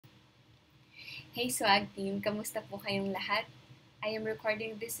Hey Swag Team! Kamusta po kayong lahat? I am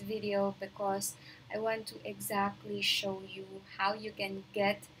recording this video because I want to exactly show you how you can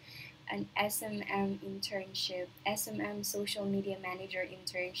get an SMM internship, SMM Social Media Manager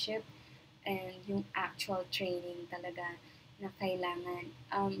internship, and yung actual training talaga na kailangan.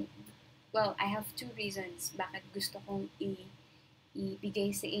 Well, I have two reasons bakit gusto kong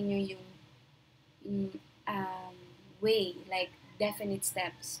ibigay sa inyo yung mm, um, way, like definite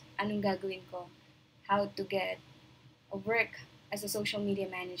steps. Anong gagawin ko? How to get work as a social media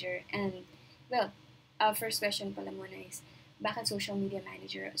manager. And, well, first question pala muna is, bakit social media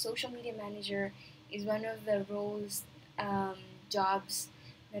manager? Social media manager is one of the roles, jobs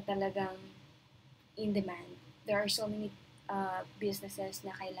na talagang in demand. There are so many businesses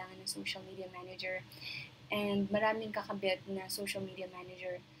na kailangan ng social media manager and maraming kakabit na social media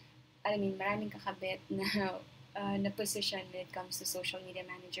manager. Maraming kakabit na na position when it comes to social media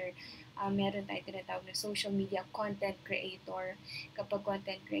manager. Meron tayo tinatawag na social media content creator. Kapag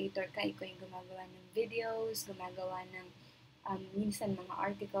content creator ka, ikaw yung gumagawa ng videos, gumagawa ng minsan mga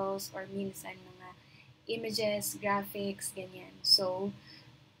articles, or minsan mga images, graphics, ganyan. So,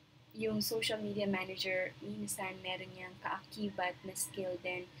 yung social media manager, minsan meron niyang kaakibat na skill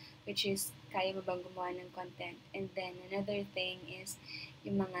din, which is kaya mo bang gumawa ng content. And then, another thing is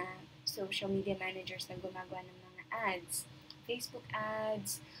yung mga social media managers na gumagawa ng mga ads, Facebook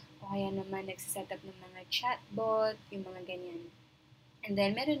ads, o kaya naman nagsiset up ng mga chatbot, yung mga ganyan. And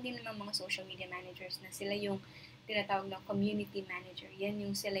then, meron din naman mga social media managers na sila yung tinatawag na community manager. Yan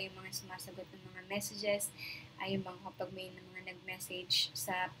yung sila yung mga sumasagot ng mga messages. Ay, yung mga kapag may mga nag-message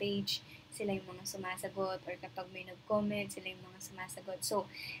sa page, sila yung mga sumasagot. Or kapag may nag-comment, sila yung mga sumasagot. So,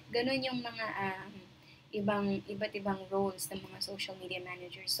 ganun yung mga iba't ibang roles ng mga social media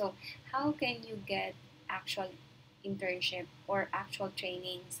managers. So, how can you get actual internship or actual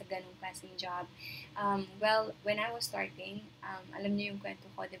training sa ganung klaseng job? Well, when I was starting, alam niyo yung kwento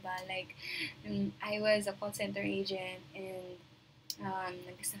ko, di ba? Like, I was a call center agent and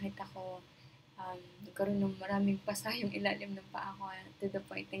nagkasakit ako. Nagkaroon ng maraming pasa yung ilalim ng paa ko to the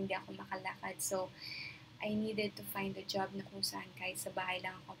point na hindi ako makalakad. So, I needed to find a job na kung saan kahit sa bahay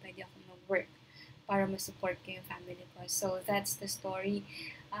lang ako pwede ako mag-work para ma-support ko yung family ko. So, that's the story.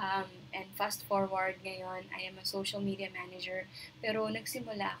 And fast forward ngayon, I am a social media manager. Pero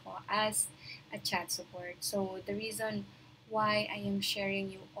nagsimula ako as a chat support. So, the reason why I am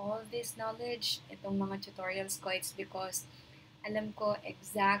sharing you all this knowledge, itong mga tutorials ko, it's because alam ko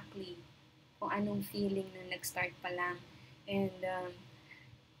exactly kung anong feeling nung nag-start pa lang. And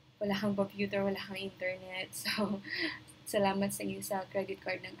wala kang computer, wala kang internet. So, salamat sa iyo sa credit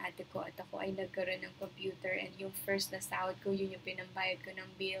card ng ate ko at ako ay nagkaroon ng computer, and yung first na sahod ko, yun yung pinambayad ko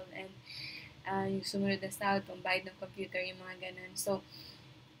ng bill, and yung sumunod na sahod, pambayad ng computer, yung mga ganun. So,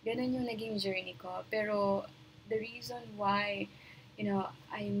 ganun yung naging journey ko. Pero, the reason why,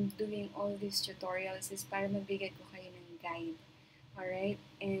 I'm doing all these tutorials is para mabigay ko kayo ng guide. Alright?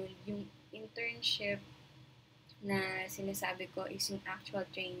 And yung internship na sinasabi ko is yung actual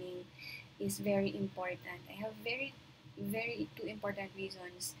training is very important. I have very two important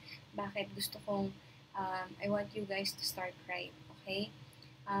reasons bakit gusto kong I want you guys to start right, okay?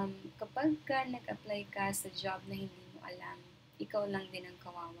 Kapag ka nag-apply ka sa job na hindi mo alam, ikaw lang din ang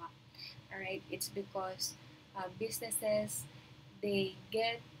kawawa. Alright? It's because businesses, they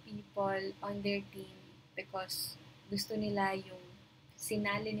get people on their team because gusto nila yung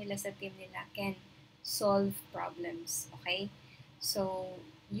sinali nila sa team nila can solve problems. Okay? So,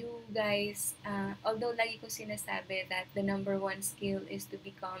 you guys, although lagi ko sinasabi that the number one skill is to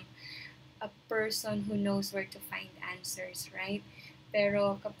become a person who knows where to find answers, right?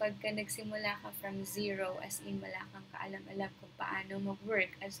 Pero kapag ka nagsimula ka from zero, as in wala kang kaalam-alam kung paano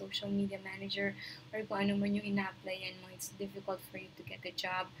mag-work as social media manager or kung ano man yung ina-applyan mo, it's difficult for you to get a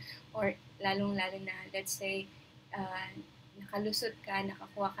job. Or lalong-lalo na, let's say, nakalusot ka,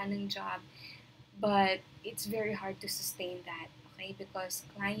 nakakuha ka ng job, but it's very hard to sustain that, okay? Because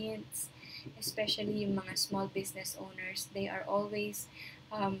clients, especially yung mga small business owners, they are always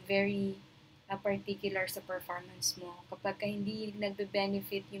very particular sa performance mo. Kapag ka hindi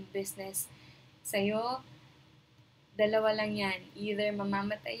nagbe-benefit yung business sa'yo, dalawa lang yan. Either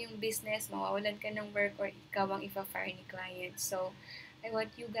mamamatay yung business, mawawalan ka ng work, or ikaw ang ipa-fire ni client. So, I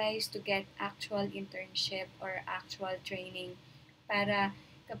want you guys to get actual internship or actual training para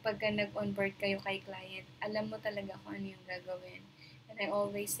kapag ka nag-onboard kayo kay client, alam mo talaga kung ano yung gagawin. And I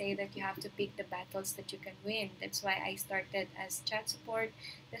always say that you have to pick the battles that you can win. That's why I started as chat support,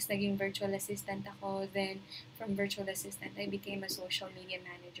 tapos naging virtual assistant ako. Then, from virtual assistant, I became a social media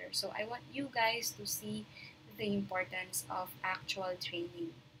manager. So, I want you guys to see the importance of actual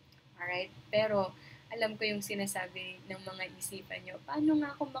training. Alright? Pero, alam ko yung sinasabi ng mga isipan nyo, paano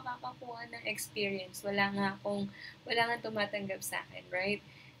nga ako makakakuha ng experience? Wala nga tumatanggap sa akin, right?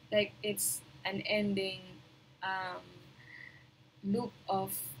 Like, it's an ending um, loop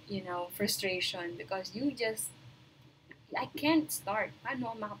of, frustration because I can't start.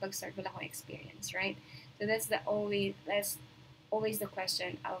 Paano ako makapag-start? Wala akong experience, right? So that's always the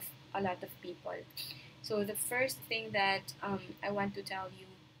question of a lot of people. So the first thing that I want to tell you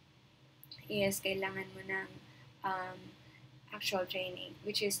is kailangan mo ng um, actual training,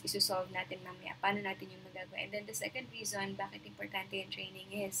 which is isosolve natin mamaya. Paano natin yung magagawa? And then the second reason bakit importante yung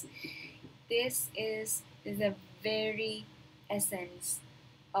training is this is the very essence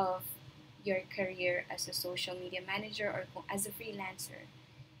of your career as a social media manager or as a freelancer.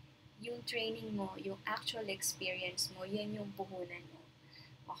 Yung training mo, yung actual experience mo, yan yung puhunan mo.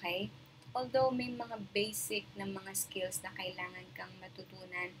 Okay? Although may mga basic na mga skills na kailangan kang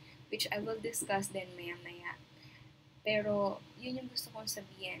matutunan, which I will discuss then maya-maya. Pero, yun yung gusto kong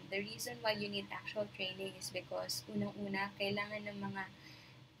sabihin. The reason why you need actual training is because, unang-una, kailangan ng mga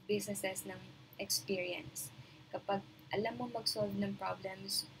businesses ng experience. Kapag alam mo mag-solve ng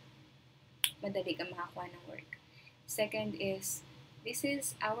problems, madali ka makakuha ng work. Second is, this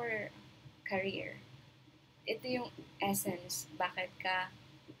is our career. Ito yung essence, bakit ka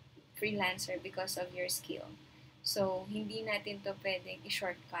freelancer because of your skill. So, hindi natin to pwedeng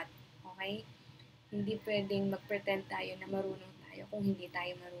i-shortcut. Okay? Hindi pwedeng mag-pretend tayo na marunong tayo kung hindi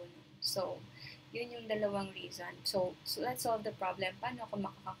tayo marunong. So, yun yung dalawang reason. So let's solve the problem. Paano ako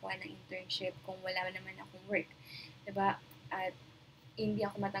makakakuha ng internship kung wala naman akong work? Diba? At hindi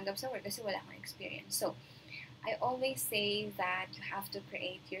ako matanggap sa work kasi wala akong experience. So, I always say that you have to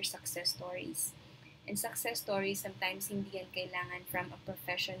create your success stories. And success stories, sometimes hindi yan kailangan from a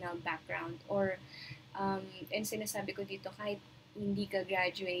professional background or and sinasabi ko dito, kahit hindi ka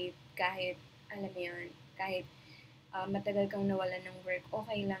graduate, kahit, alam mo yun, kahit matagal kang nawalan ng work,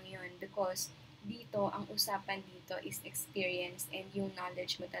 okay lang yun because dito, ang usapan dito is experience and yung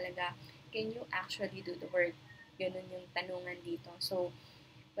knowledge mo talaga, can you actually do the work? Ganun yung tanungan dito. So,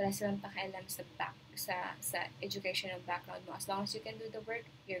 wala silang pakialam sa educational background mo. As long as you can do the work,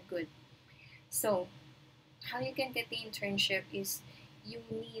 you're good. So, how you can get the internship is you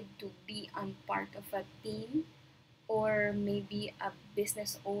need to be on part of a team or maybe a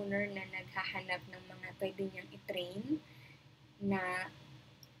business owner na naghahanap ng mga pwede niyang i-train na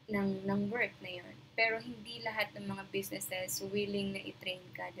ng work na yun. Pero hindi lahat ng mga businesses willing na i-train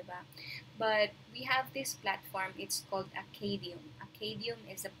ka, di ba? But we have this platform, it's called Acadium. Acadium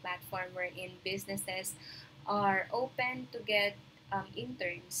is a platform wherein businesses are open to get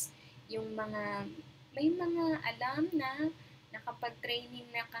interns. May mga alam na nakapag-training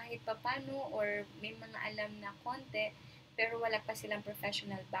na kahit papano or may mga alam na konti pero wala pa silang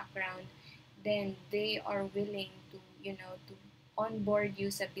professional background, then they are willing to, to onboard you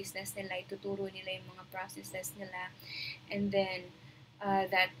sa business nila, ituturo nila yung mga processes nila, and then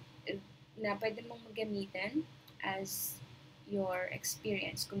that na pwede mong magamitin as your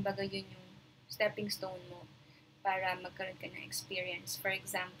experience. Kumbaga yun yung stepping stone mo para magkaroon ka ng experience. For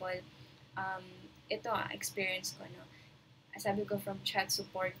example, ito experience ko, no? Sabi ko from chat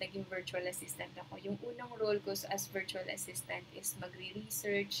support, naging virtual assistant ako. Yung unang role ko as virtual assistant is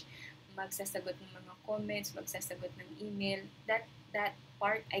magre-research, magsasagot ng mga comments, magsasagot ng email. That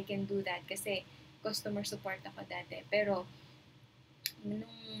part, I can do that kasi customer support ako dati. Pero, nung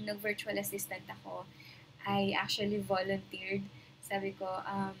nag-virtual assistant ako, I actually volunteered. Sabi ko,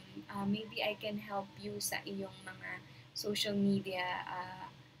 maybe I can help you sa iyong mga social media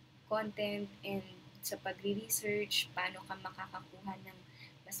content and sa pagre-research, paano ka makakakuha ng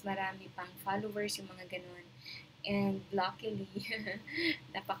mas marami pang followers, yung mga ganun. And luckily,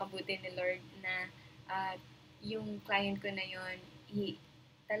 napakabuti ni Lord na yung client ko na yun,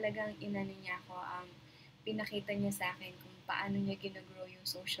 talagang inano niya ako, pinakita niya sa akin kung paano niya ginagrow yung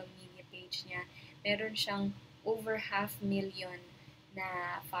social media page niya. Meron siyang over 500,000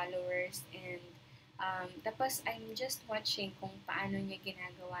 na followers and tapos I'm just watching kung paano niya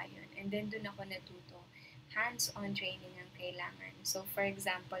ginagawa yun. And then dun ako natuto. Hands-on training ang kailangan. So for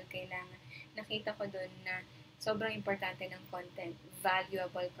example, nakita ko dun na sobrang importante ng content.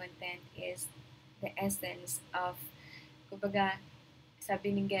 Valuable content is the essence of, kumbaga, sabi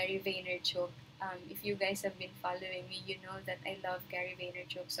ni Gary Vaynerchuk, if you guys have been following me, you know that I love Gary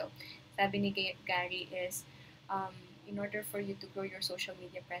Vaynerchuk. So sabi ni Gary is, in order for you to grow your social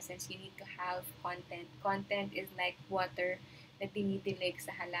media presence, you need to have content. Content is like water na dinidilig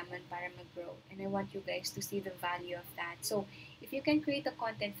sa halaman para mag-grow. And I want you guys to see the value of that. So, if you can create a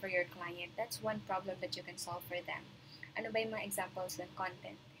content for your client, that's one problem that you can solve for them. Ano ba yung mga examples ng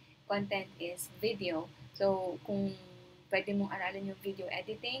content? content is video. So, kung pwede mong aralin yung video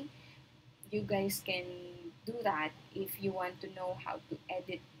editing, you guys can do that if you want to know how to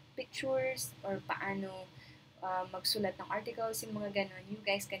edit pictures or paano magsulat ng articles, yung mga ganon. You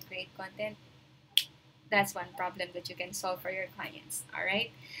guys can create content. That's one problem that you can solve for your clients.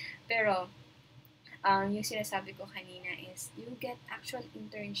 Alright? Pero, yung sinasabi ko kanina is you get actual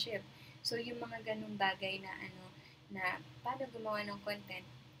internship. So, yung mga ganong bagay na na paano gumawa ng content,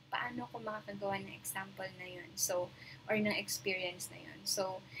 paano ko makakagawa ng example na yun. So, or ng experience na yun.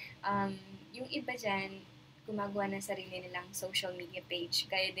 So, yung iba dyan, gumagawa ng sarili nilang social media page.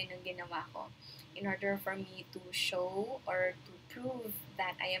 Gaya din yung ginawa ko. In order for me to show or to prove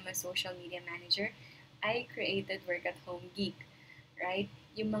that I am a social media manager, I created Work at Home Geek. Right?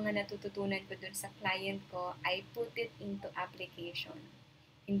 Yung mga natututunan ko dun sa client ko, I put it into application.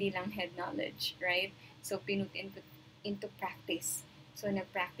 Hindi lang head knowledge, right? So, pinutin ko into practice. So,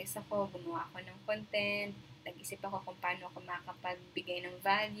 nag-practice ako, gumawa ako ng content, nag-isip ako kung paano ako makapagbigay ng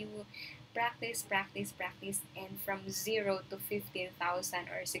value, practice, and from 0 to 15,000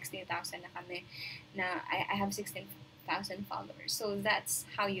 or 16,000 na kami, na I have 16,000 followers. So, that's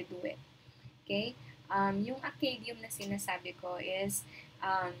how you do it. Okay? Yung Acadium na sinasabi ko is,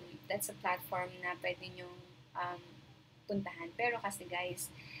 that's a platform na pwede nyong puntahan. Pero kasi guys,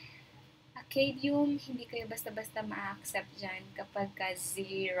 Acadium, hindi kayo basta-basta ma-accept dyan kapag ka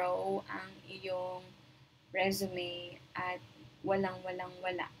zero ang iyong resume at wala.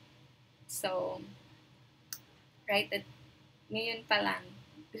 So, right at ngayon pa lang,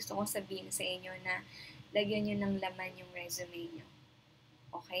 gusto kong sabihin sa inyo na lagyan nyo ng laman yung resume nyo.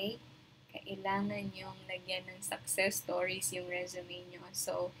 Okay? Kailangan yung lagyan ng success stories yung resume nyo.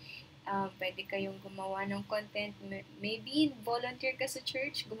 So, pwede kayong gumawa ng content. Maybe volunteer ka sa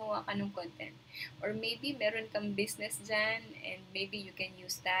church, gumawa ka ng content. Or maybe meron kang business dyan and maybe you can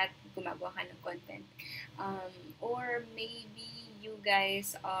use that, gumagawa ka ng content. Or maybe you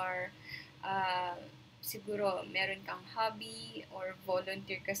guys are siguro meron kang hobby or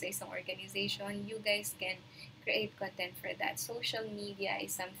volunteer ka sa isang organization, you guys can create content for that. Social media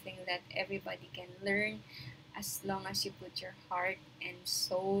is something that everybody can learn as long as you put your heart and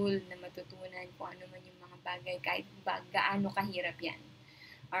soul na matutunan kung ano man yung mga bagay, kahit gaano kahirap yan.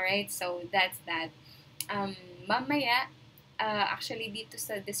 Alright, so that's that. Mamaya, actually dito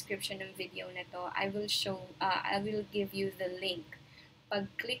sa description ng video na to, I will give you the link.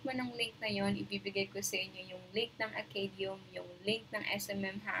 Pag-click mo ng link na yon, ibibigay ko sa inyo yung link ng Acadium, yung link ng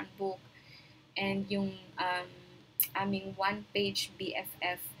SMM Handbook, and yung aming one-page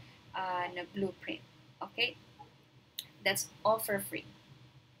BFF na blueprint. Okay? That's all for free.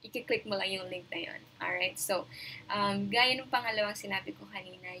 I-click mo lang yung link na yon. Alright? So, gaya ng pangalawang sinabi ko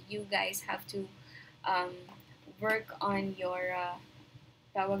kanina, you guys have to work on your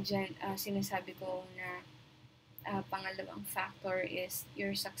tawag dyan, sinasabi ko na pangalawang factor is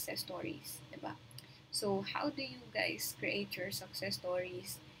your success stories. Diba? So, how do you guys create your success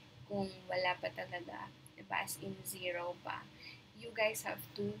stories kung wala pa talaga? Diba? As in zero pa. You guys have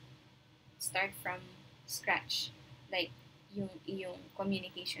to start from scratch. Like, yung iyong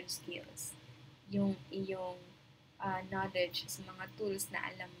communication skills, yung iyong knowledge sa mga tools na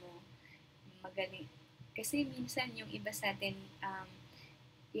alam mo, magaling. Kasi minsan yung iba sa atin,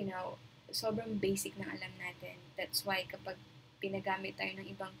 sobrang basic na alam natin. That's why kapag pinagamit tayo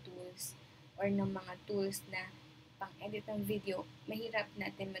ng ibang tools or ng mga tools na pang-edit ng video, mahirap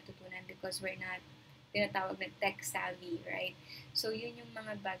natin matutunan because we're not tinatawag na tech savvy, right? So, yun yung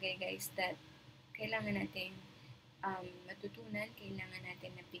mga bagay, guys, that kailangan natin matutunan, kailangan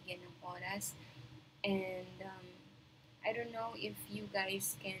natin nabigyan ng oras. And I don't know if you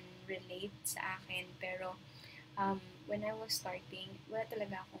guys can relate sa akin, pero when I was starting, wala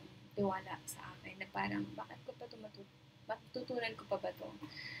talaga akong tiwala sa akin na parang, bakit ko pa ito matutunan ko pa ba ito?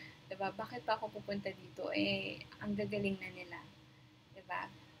 Diba? Bakit pa ako pupunta dito? Ang gagaling na nila. Diba?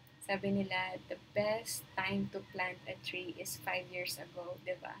 Sabi nila, the best time to plant a tree is 5 years ago.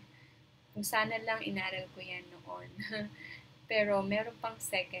 Diba? Kung sana lang inaral ko yan noon. Pero meron pang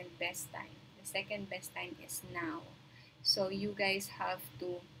second best time. The second best time is now. So you guys have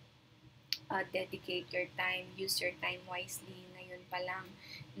to dedicate your time, use your time wisely. Ngayon pa lang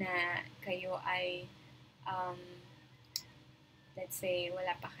na kayo ay let's say,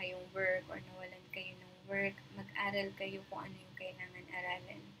 wala pa kayong work or nawalan kayo ng work, mag-aral kayo kung ano yung kailangan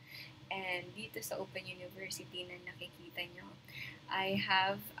aralin. And dito sa Open University na nakikita nyo, I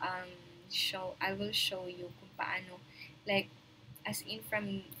will show you kung paano, like, as in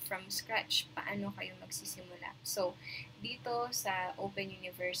from scratch, paano kayo magsisimula. So, dito sa Open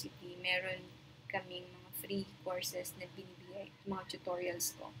University, meron kaming mga free courses na binibigay, mga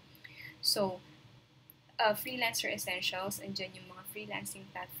tutorials ko. So, Freelancer Essentials, andyan yung mga freelancing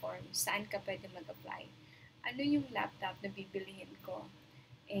platforms, saan ka pwede mag-apply. Ano yung laptop na bibilihin ko?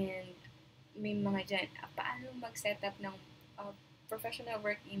 And may mga dyan, paano mag-setup ng professional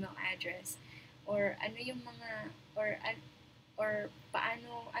work email address? Or ano yung mga, or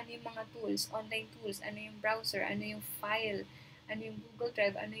paano, ano yung mga tools, online tools, ano yung browser, ano yung file, ano yung Google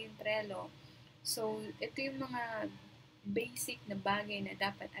Drive, ano yung Trello. So, ito yung mga basic na bagay na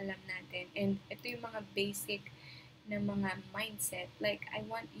dapat alam natin. And ito yung mga basic na mga mindset. Like, I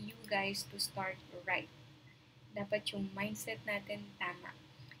want you guys to start right. Dapat yung mindset natin tama.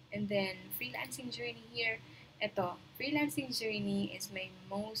 And then, freelancing journey here. Ito, freelancing journey is my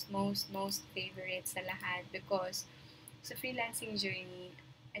most favorite sa lahat because sa freelancing journey,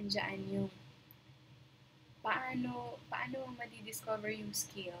 andyan yung paano madi-discover yung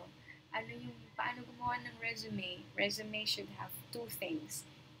skill. Ano yung, paano gumawa ng resume. Resume should have two things,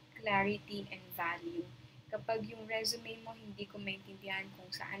 clarity and value. Kapag yung resume mo hindi ko maintindihan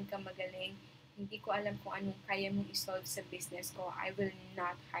kung saan ka magaling, hindi ko alam kung anong kaya mong isolve sa business ko, I will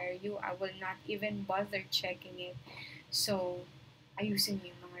not hire you. I will not even bother checking it. So, ayusin mo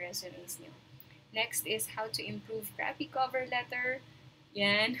yung mga resumes niyo. Next is how to improve crappy cover letter.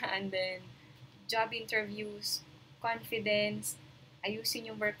 Yan. And then, job interviews, confidence, ayusin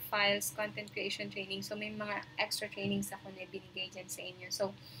yung work files, content creation training. So, may mga extra trainings ako na binigay dyan sa inyo.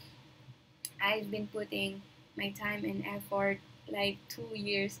 So, I've been putting my time and effort like 2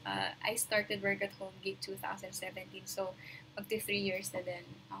 years. I started work at home gig 2017. So, magti 3 years na din.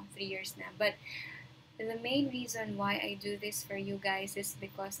 3 years na. But, the main reason why I do this for you guys is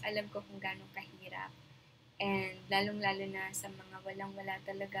because alam ko kung gaano kahirap. And lalong-lalo na sa mga walang-wala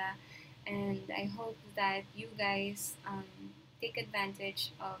talaga. And I hope that you guys take advantage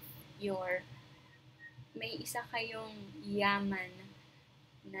of your, may isa kayong yaman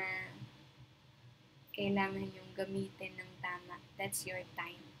na kailangan yung gamitin ng tama. That's your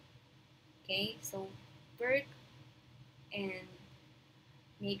time. Okay? So, work and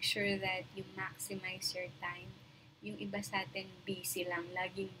make sure that you maximize your time. Yung iba sa atin busy lang,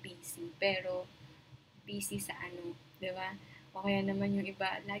 laging busy. Pero, busy sa ano, di ba? O kaya naman yung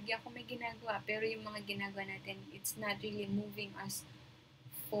iba, lagi ako may ginagawa, pero yung mga ginagawa natin, it's not really moving us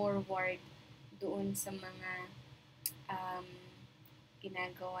forward doon sa mga um,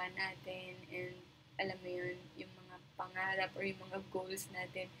 ginagawa natin, and alam mo yun, yung mga pangarap or yung mga goals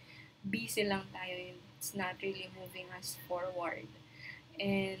natin, busy lang tayo, it's not really moving us forward.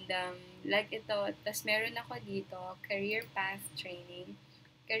 And like ito, tas meron ako dito, career path training.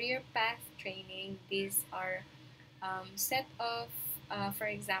 Career path training, these are set of, for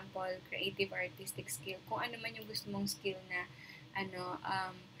example, creative or artistic skill. Kung ano man yung gusto mong skill na,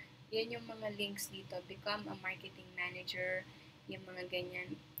 yan yung mga links dito. Become a marketing manager, yung mga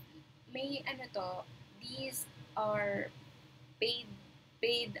ganyan. May these are paid,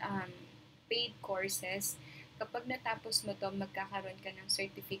 paid, paid courses. Kapag natapos mo to, magkakaroon ka ng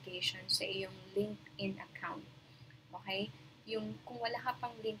certification sa iyong LinkedIn account. Okay? Yung kung wala ka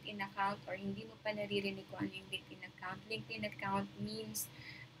pang LinkedIn account or hindi mo pa naririnig kung ano yung LinkedIn account means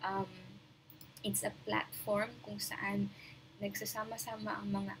it's a platform kung saan nagsasama-sama ang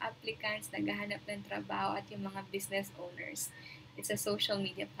mga applicants, naghahanap ng trabaho at yung mga business owners. It's a social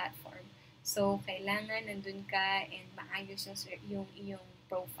media platform. So, kailangan nandun ka and maayos yung iyong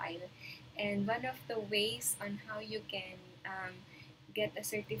profile. And one of the ways on how you can get a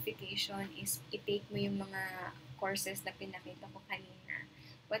certification is i-take mo yung mga courses na pinakita ko kanina.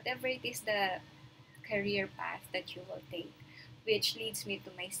 Whatever it is the career path that you will take. Which leads me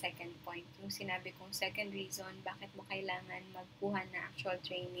to my second point. Yung sinabi kong second reason, bakit mo kailangan magkuha na actual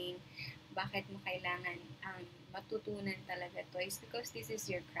training, bakit mo kailangan matutunan talaga to is because this is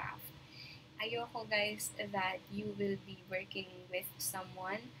your craft. Ayoko guys that you will be working with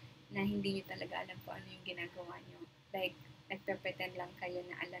someone na hindi nyo talaga alam kung ano yung ginagawa nyo. Like, nagpe-pretend lang kayo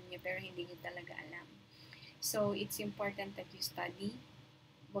na alam nyo pero hindi nyo talaga alam. So, it's important that you study.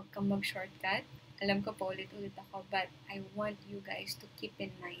 Huwag kang mag-shortcut. Alam ko pa ulit-ulit ako, but I want you guys to keep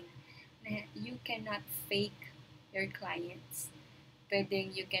in mind na you cannot fake your clients.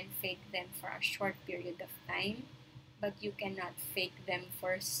 Pwedeng you can fake them for a short period of time, but you cannot fake them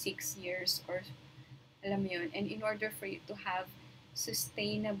for 6 years or alam mo yun. And in order for you to have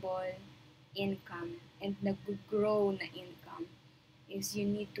sustainable income and nag-grow na income is you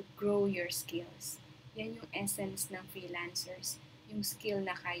need to grow your skills. Yan yung essence ng freelancers. Yung skill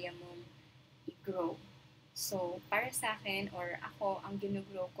na kaya mong i-grow. So, para sa akin or ako, ang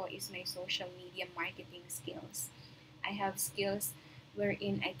ginugrow ko is my social media marketing skills. I have skills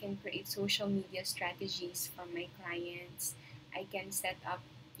wherein I can create social media strategies for my clients. I can set up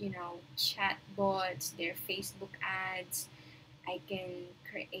chatbots, their Facebook ads. I can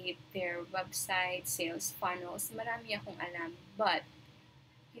create their website, sales funnels. Marami akong alam. But,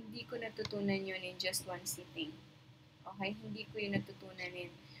 hindi ko natutunan yun in just one sitting. Okay? Hindi ko yun natutunan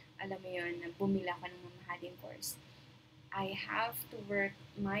in, alam mo yun, na bumila ka ng mamahaling course. I have to work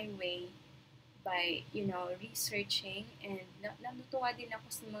my way by, researching, and natutuwa din ako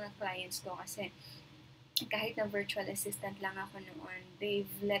sa mga clients ko kasi kahit na virtual assistant lang ako noon, they've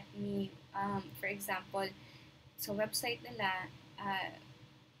let me, for example, sa website nila,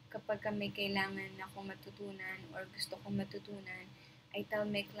 kapag may kailangan akong matutunan or gusto kong matutunan, I tell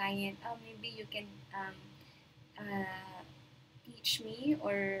my client, maybe you can teach me,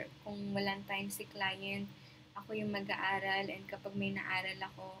 or kung walang time si client, ako yung mag-aaral, and kapag may naaral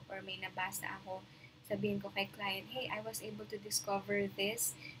ako or may nabasa ako, sabihin ko kay client, hey, I was able to discover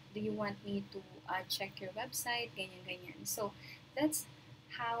this. Do you want me to check your website? Ganyan, ganyan. So, that's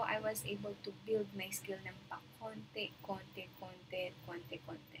how I was able to build my skill ng konti.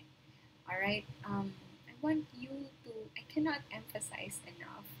 Alright? I cannot emphasize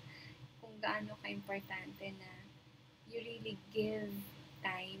enough kung gaano ka-importante na you really give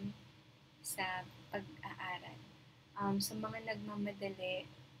time sa pag-aaral. Sa mga nagmamadali,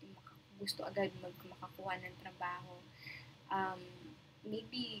 gusto agad makakuha ng trabaho,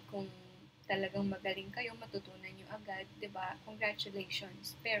 maybe kung talagang magaling kayo, matutunan nyo agad, diba?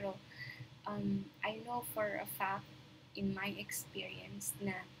 Congratulations. Pero, I know for a fact, in my experience,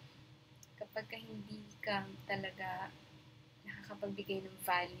 na kapag hindi ka talaga nakakapagbigay ng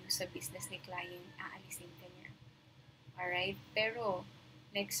value sa business ni client, aalisin ka niya. Alright? Pero,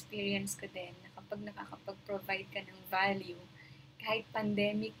 na-experience ko din na kapag nakakapag-provide ka ng value, kahit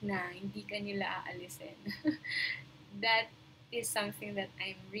pandemic na, hindi ka nila aalisin. That is something that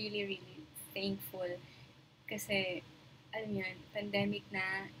I'm really, really thankful. Kasi, alam yun, pandemic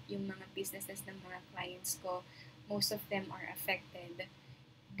na, yung mga businesses ng mga clients ko, most of them are affected.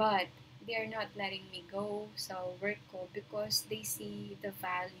 But, they are not letting me go sa work ko because they see the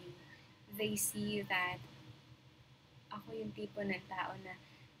value. They see that ako yung tipo ng tao na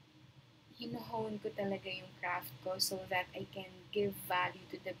hino-hone ko talaga yung craft ko so that I can give value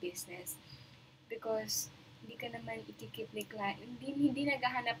to the business. Because hindi ka naman ikikip ni client, hindi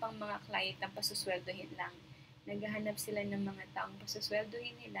naghahanap ang mga client ng pasusweldohin lang. Naghahanap sila ng mga taong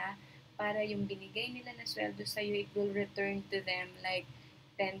pasusweldohin nila para yung binigay nila na sweldo sa'yo, it will return to them like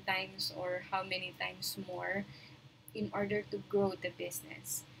 10 times or how many times more in order to grow the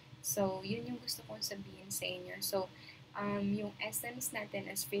business. So, yun yung gusto kong sabihin sa inyo. So, yung essence natin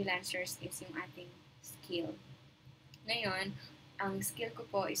as freelancers is yung ating skill. Ngayon, ang skill ko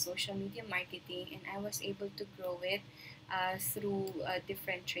po is social media marketing, and I was able to grow it through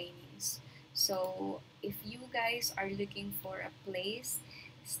different trainings. So, if you guys are looking for a place,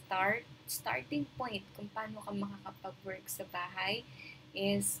 starting point kung paano ka makakapag-work sa bahay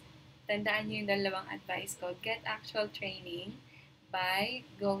is, tandaan nyo yung dalawang advice ko. Get actual training by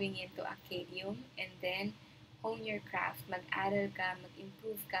going into Acadium, and then hone your craft. Mag-aral ka,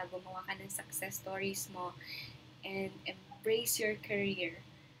 mag-improve ka, gumawa ka ng success stories mo, and embrace your career.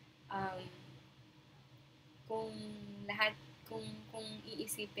 Kung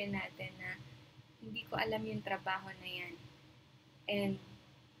iisipin natin na hindi ko alam yung trabaho na yan, and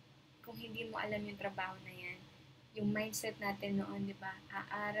kung hindi mo alam yung trabaho na yan, yung mindset natin noon, di ba,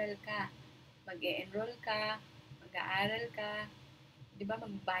 aaral ka, mag-e-enroll ka, mag-aaral ka, di ba,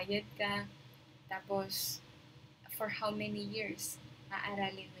 magbayad ka, tapos, for how many years,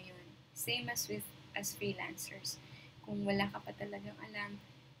 aaralin mo yun. Same as freelancers. Kung wala ka pa talagang alam,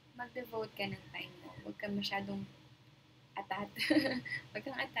 mag-devote ka ng time mo. Huwag ka masyadong atat. Huwag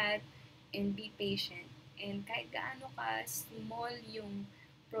kang atat, and be patient. And kahit gaano ka small yung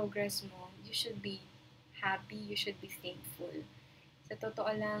progress mo, you should be happy, you should be thankful. Sa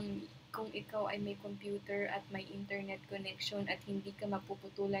totoo lang, kung ikaw ay may computer at may internet connection at hindi ka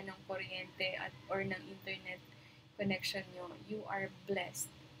mapuputulan ng kuryente or ng internet connection nyo, you are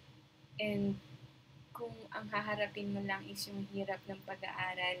blessed. And kung ang haharapin mo lang is yung hirap ng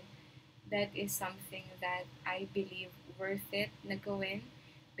pag-aaral, that is something that I believe worth it na gawin,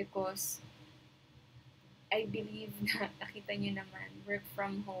 because I believe na nakita nyo naman, work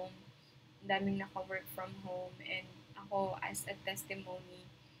from home, daming naka-work from home, and ako as a testimony,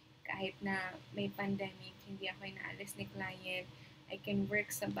 kahit na may pandemic, hindi ako inaalis ni client, I can work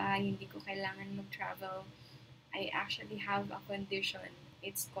sa bahay, hindi ko kailangan mag-travel. I actually have a condition,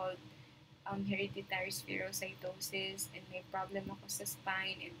 it's called hereditary spherocytosis, and may problem ako sa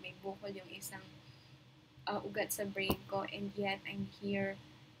spine, and may bukol yung isang ugat sa brain ko, and yet I'm here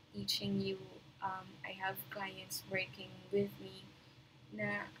teaching you. I have clients working with me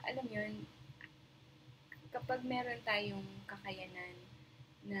na, alam yun, kapag meron tayong kakayanan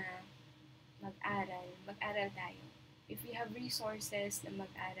na mag-aral tayo. If we have resources na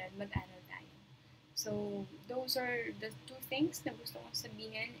mag-aral tayo. So, those are the two things na gusto kong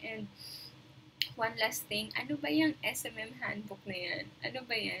sabihin. And one last thing, ano ba yung SMM handbook na yan? Ano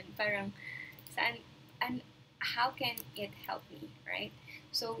ba yan? Parang, saan, how can it help me, right?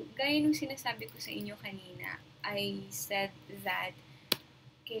 So, gaya nung sinasabi ko sa inyo kanina, I said that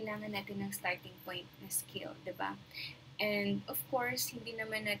kailangan natin ng starting point na skill, diba? And of course, hindi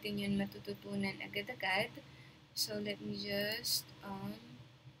naman natin yun matututunan agad-agad. So, let me just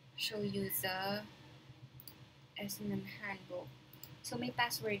show you the SMM handbook. So, may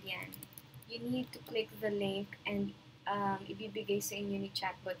password yan. You need to click the link and ibibigay sa inyo ni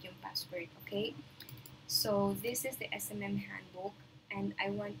chatbot yung password, okay? So, this is the SMM handbook and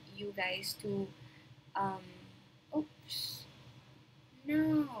I want you guys to, oops,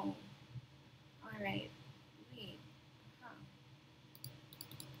 no, alright, wait,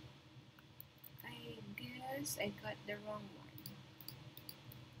 I guess I got the wrong one.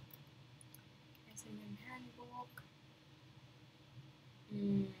 SMM handbook,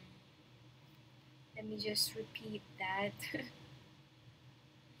 let me just repeat that.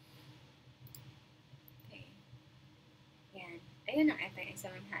 Okay, yan, ayun ang ito yung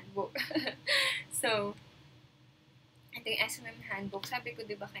SMM handbook. So, ito yung SMM handbook. Sabi ko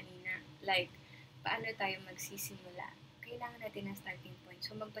diba kanina, like, paano tayo magsisimula? Kailangan natin ng starting point.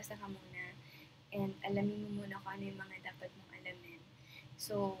 So, magbasa ka muna and alamin mo muna kung ano yung mga dapat mong alamin.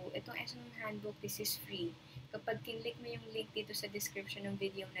 So, itong SMM handbook, this is free. Kapag kinlik mo yung link dito sa description ng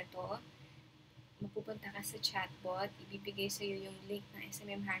video na to, mapupunta ka sa chatbot, ibibigay sa iyo yung link ng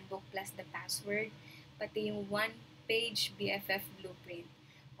SMM handbook plus the password, pati yung one-page BFF blueprint.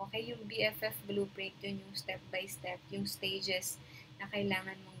 Okay, yung BFF blueprint, yun yung step-by-step, yung stages na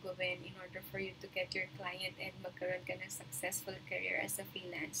kailangan mong gawin in order for you to get your client and magkaroon ka ng successful career as a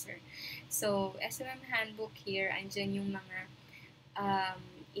freelancer. So, SMM handbook here, andyan yung mga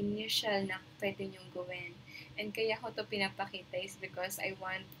initial na pwede nyong gawin. And kaya ko to pinapakita is because I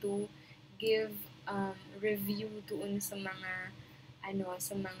want to give review doon sa mga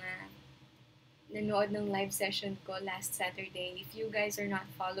sa mga nanood ng live session ko last Saturday. If you guys are not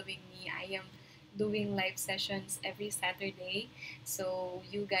following me, I am doing live sessions every Saturday. So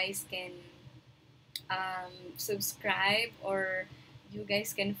you guys can subscribe or you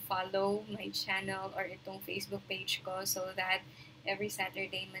guys can follow my channel or itong Facebook page ko so that every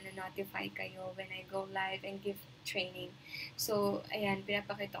Saturday mananotify kayo when I go live and give training. So, ayan,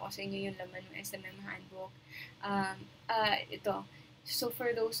 pinapakita ko sa inyo yung laman ng SMM handbook. Ito. So,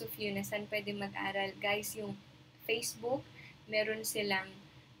 for those of you na saan pwede mag-aral, guys, yung Facebook, meron silang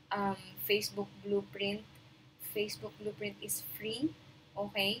Facebook Blueprint. Facebook Blueprint is free.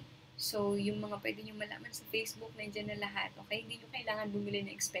 Okay? So, yung mga pwede nyo malaman sa Facebook, nandiyan na lahat. Okay? Hindi nyo kailangan bumili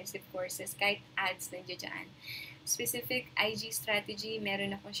ng expensive courses. Kahit ads nandiyan dyan. Specific IG strategy,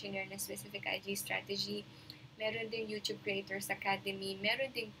 meron akong share na specific IG strategy. Meron din YouTube Creators Academy.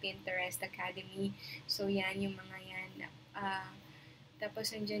 Meron din Pinterest Academy. So, yan, yung mga yan. Tapos,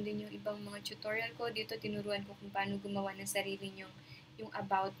 nandiyan din yung ibang mga tutorial ko. Dito, tinuruan ko kung paano gumawa ng sarili nyong yung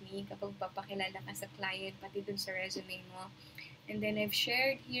about me kapag papakilala ka sa client, pati dun sa resume mo. And then, I've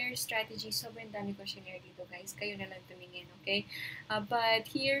shared here strategy. Sobrang dami ko share dito, guys. Kayo na lang tumingin, okay? But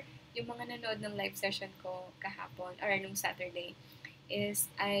here, yung mga nanood ng live session ko kahapon, or nung Saturday, is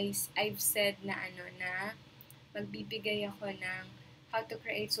I've said na na magbibigay ako ng how to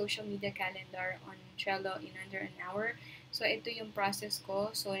create social media calendar on Trello in under an hour. So, ito yung process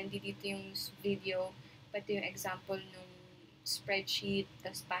ko. So, nandito yung video, pati yung example nung spreadsheet,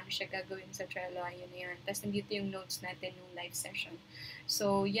 tapos paano siya gagawin sa Trello, ayun yan. Tapos, nandito yung notes natin nung live session.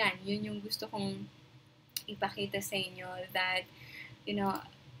 So, yan. Yun yung gusto kong ipakita sa inyo that, you know,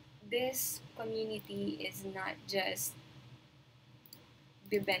 this community is not just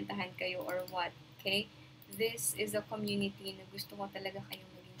bibentahan kayo or what, okay? This is a community na gusto ko talaga kayong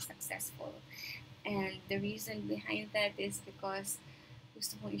maging successful. And the reason behind that is because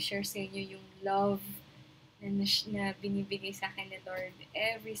gusto kong i-share sa inyo yung love na binibigay sa akin ni Lord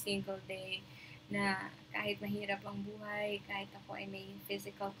every single day, na kahit mahirap ang buhay, kahit ako ay may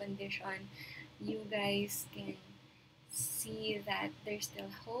physical condition, you guys can see that there's still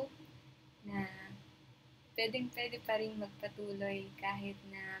hope, na pwedeng-pwede pa rin magpatuloy kahit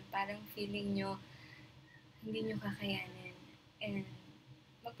na parang feeling nyo hindi nyo kakayanin. And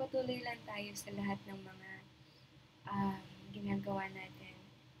magpatuloy lang tayo sa lahat ng mga ginagawa natin.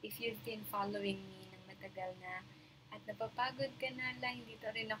 If you've been following me ng matagal na at napapagod ka na, hindi pa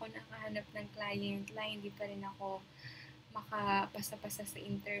rin ako nakahanap ng client, hindi pa rin ako makapasa-pasa sa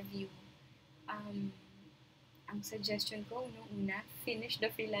interview, ang suggestion ko, nung una, finish the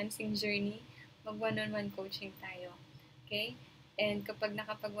freelancing journey, mag one-on-one coaching tayo. Okay? And kapag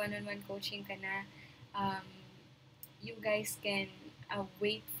nakapag one-on-one coaching ka na, you guys can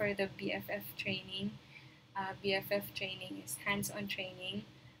wait for the BFF training. BFF training is hands-on training,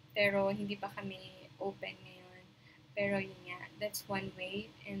 pero hindi pa kami open ngayon. Pero yun nga, that's one way.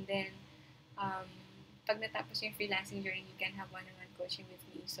 And then, pag natapos yung freelancing journey, you can have one-on-one coaching with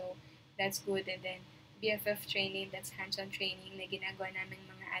me. So, that's good. And then, BFF training, that's hands-on training na ginagawa namin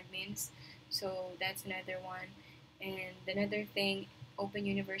mga admins. So, that's another one. And another thing, Open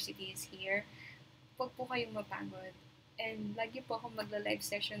University is here. Huwag po kayong mapagod. And lagi po akong magla-live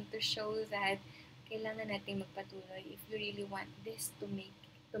session to show that kailangan natin magpatuloy if you really want this to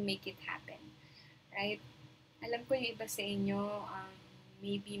make it happen. Right? Alam ko yung iba sa inyo,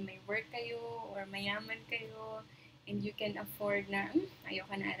 maybe may work kayo or mayaman kayo and you can afford na,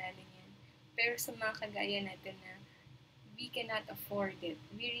 ayoko na aralin yan. Pero sa mga kagaya natin na we cannot afford it.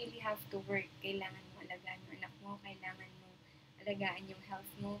 We really have to work. Kailangan mo alagaan yung anak mo, kailangan mo alagaan yung health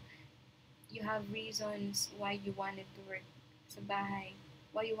mo. You have reasons why you wanted to work sa bahay,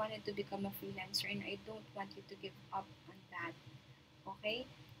 why you wanted to become a freelancer, and I don't want you to give up on that.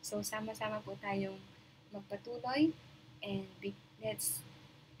 Okay? So, sama-sama po tayong magpatuloy and let's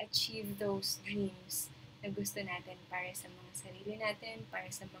achieve those dreams na gusto natin para sa mga sarili natin,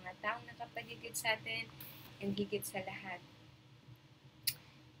 para sa mga taong nakapaligid sa atin, and higit sa lahat,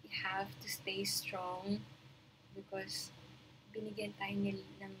 we have to stay strong because binigyan tayo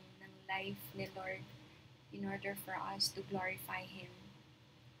ng life ni Lord in order for us to glorify Him.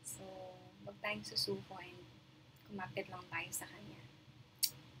 So, wag tayong susuko and kumapit lang tayo sa Kanya.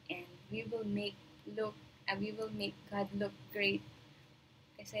 And we will make God look great.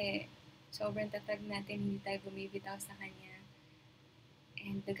 Kasi sobrang tatag natin, hindi tayo bumibitaw sa Kanya.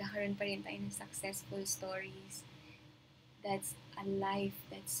 And nagkakaroon pa rin tayo ng successful stories. That's a life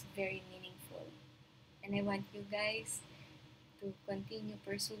that's very meaningful. And I want you guys to continue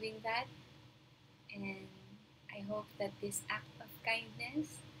pursuing that. And I hope that this act of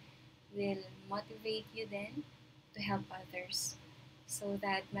kindness will motivate you then to help others. So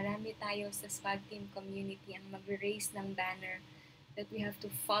that marami tayo sa Swag Team community ang mag-raise ng banner that we have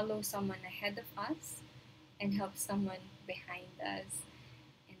to follow someone ahead of us and help someone behind us.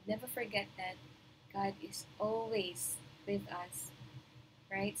 And never forget that God is always with us.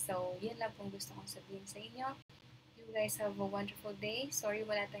 Right? So, yun lang pong gusto kong sabihin sa inyo. You guys have a wonderful day. Sorry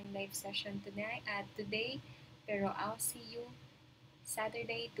wala tayong live session today, pero I'll see you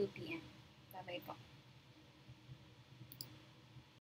Saturday 2 p.m. Bye-bye po.